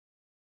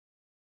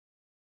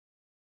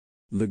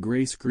The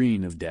gray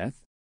screen of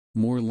death?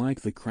 More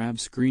like the crab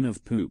screen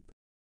of poop.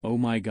 Oh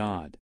my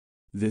god.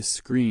 This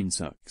screen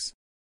sucks.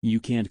 You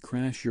can't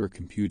crash your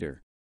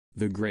computer.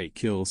 The gray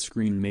kill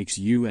screen makes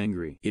you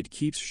angry. It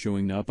keeps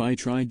showing up. I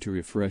tried to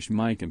refresh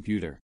my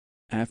computer.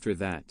 After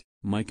that,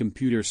 my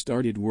computer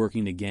started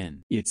working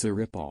again. It's a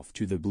ripoff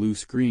to the blue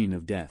screen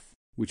of death,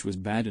 which was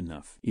bad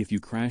enough. If you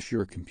crash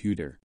your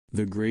computer,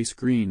 the gray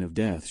screen of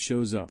death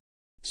shows up.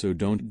 So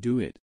don't do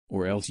it,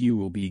 or else you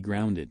will be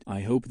grounded.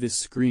 I hope this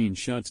screen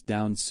shuts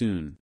down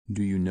soon.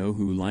 Do you know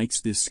who likes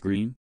this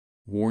screen?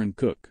 Warren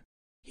Cook.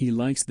 He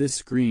likes this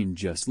screen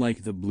just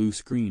like the blue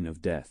screen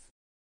of death.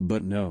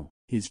 But no,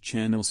 his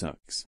channel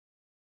sucks.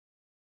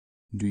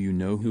 Do you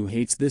know who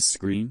hates this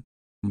screen?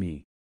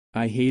 Me.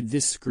 I hate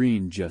this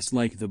screen just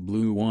like the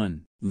blue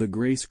one. The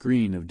gray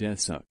screen of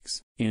death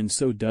sucks. And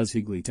so does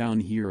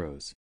Higglytown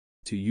Heroes.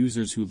 To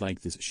users who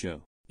like this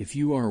show, if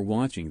you are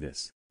watching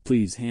this,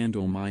 please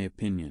handle my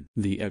opinion.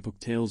 The Epic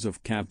Tales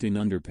of Captain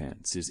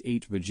Underpants is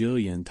 8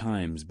 bajillion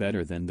times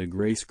better than the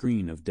gray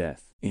screen of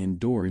death. And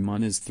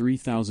Doraemon is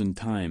 3,000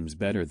 times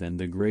better than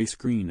the gray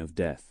screen of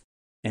death.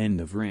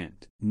 End of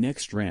rant.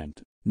 Next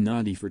rant,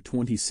 Naughty for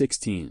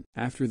 2016.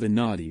 After the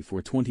Naughty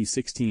for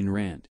 2016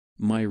 rant,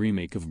 my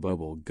remake of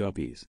Bubble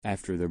Guppies.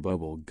 After the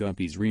Bubble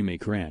Guppies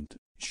remake rant,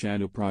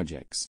 Shadow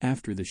Projects.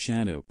 After the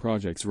Shadow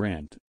Projects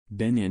rant,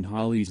 Ben and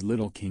Holly's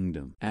Little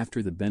Kingdom.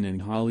 After the Ben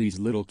and Holly's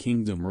Little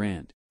Kingdom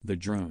rant, The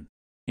Drone.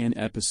 An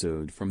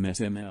episode from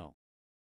SML.